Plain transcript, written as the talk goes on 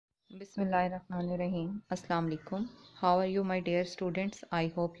Bismillahirrahmanirrahim. Assalamu alaikum. How are you, my dear students?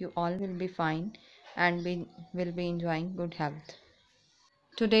 I hope you all will be fine and will be enjoying good health.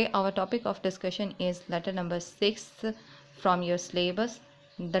 Today, our topic of discussion is letter number 6 from your syllabus.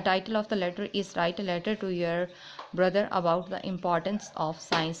 The title of the letter is Write a Letter to Your Brother About the Importance of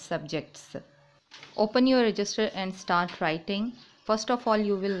Science Subjects. Open your register and start writing. First of all,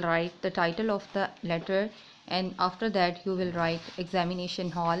 you will write the title of the letter, and after that you will write examination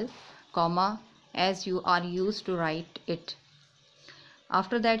hall, comma, as you are used to write it.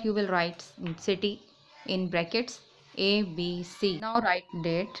 After that you will write city in brackets ABC. Now write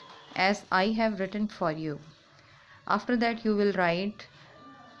date as I have written for you. After that you will write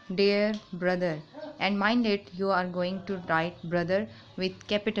dear brother, and mind it, you are going to write brother with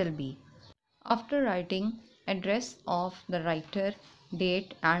capital B. After writing address of the writer,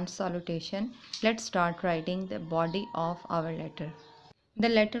 date and salutation, let's start writing the body of our letter. The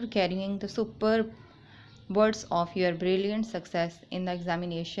letter carrying the superb words of your brilliant success in the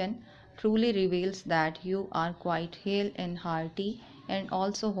examination truly reveals that you are quite hale and hearty, and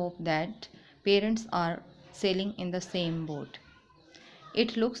also hope that parents are sailing in the same boat.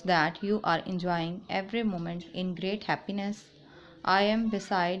 It looks that you are enjoying every moment in great happiness. I am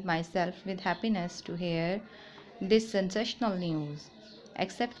beside myself with happiness to hear this sensational news.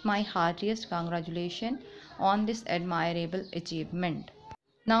 Accept my heartiest congratulations on this admirable achievement.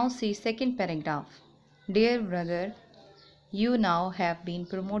 Now see second paragraph. Dear brother, you now have been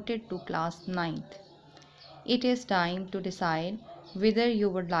promoted to class ninth. It is time to decide whether you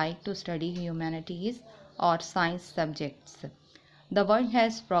would like to study humanities or science subjects. The world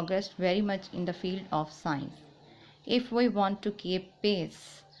has progressed very much in the field of science. If we want to keep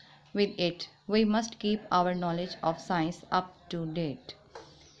pace with it, we must keep our knowledge of science up to date.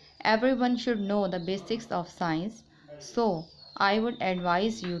 Everyone should know the basics of science, so I would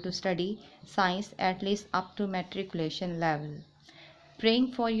advise you to study science at least up to matriculation level.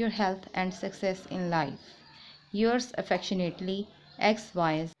 Praying for your health and success in life. Yours affectionately,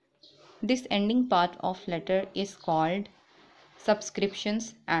 XYZ. This ending part of letter is called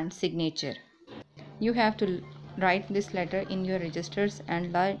subscriptions and signature. You have to write this letter in your registers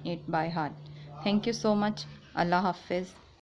and learn it by heart. Thank you so much. Allah Hafiz.